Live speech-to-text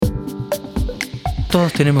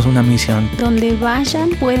Todos tenemos una misión. Donde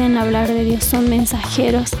vayan pueden hablar de Dios, son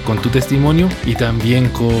mensajeros. Con tu testimonio y también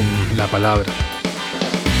con la palabra.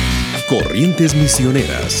 Corrientes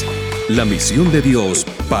Misioneras, la misión de Dios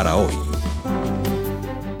para hoy.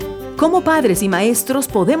 Como padres y maestros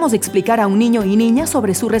podemos explicar a un niño y niña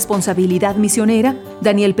sobre su responsabilidad misionera.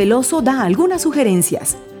 Daniel Peloso da algunas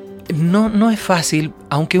sugerencias. No es fácil,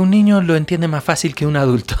 aunque un niño lo entiende más fácil que un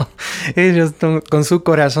adulto. Ellos con su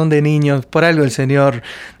corazón de niños, por algo el Señor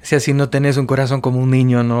decía, si no tenés un corazón como un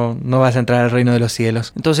niño, no vas a entrar al reino de los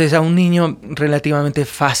cielos. Entonces a un niño relativamente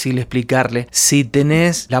fácil explicarle. Si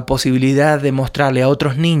tenés la posibilidad de mostrarle a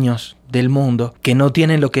otros niños del mundo que no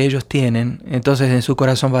tienen lo que ellos tienen, entonces en su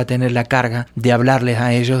corazón va a tener la carga de hablarles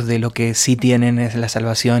a ellos de lo que sí tienen, es la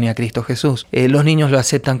salvación y a Cristo Jesús. Los niños lo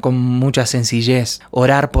aceptan con mucha sencillez.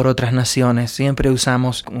 Orar por otras naciones. Siempre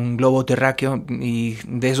usamos un globo terráqueo y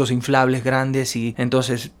de esos inflables grandes, y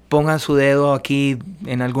entonces pongan su dedo aquí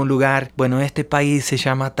en algún lugar. Bueno, este país se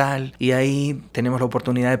llama tal, y ahí tenemos la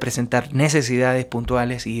oportunidad de presentar necesidades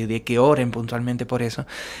puntuales y de que oren puntualmente por eso.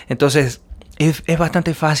 Entonces es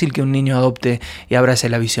bastante fácil que un niño adopte y abrace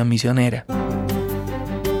la visión misionera.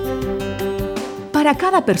 Para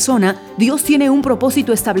cada persona, Dios tiene un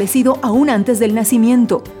propósito establecido aún antes del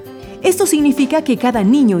nacimiento. Esto significa que cada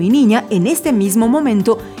niño y niña en este mismo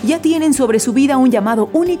momento ya tienen sobre su vida un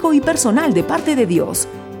llamado único y personal de parte de Dios.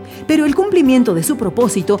 Pero el cumplimiento de su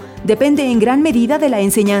propósito depende en gran medida de la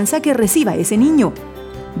enseñanza que reciba ese niño.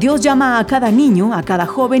 Dios llama a cada niño, a cada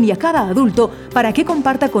joven y a cada adulto para que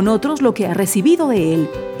comparta con otros lo que ha recibido de Él.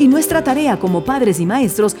 Y nuestra tarea como padres y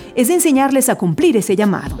maestros es enseñarles a cumplir ese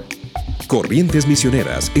llamado. Corrientes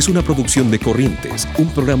Misioneras es una producción de Corrientes, un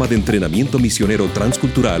programa de entrenamiento misionero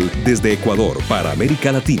transcultural desde Ecuador para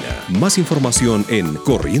América Latina. Más información en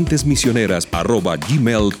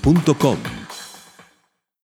corrientesmisioneras@gmail.com.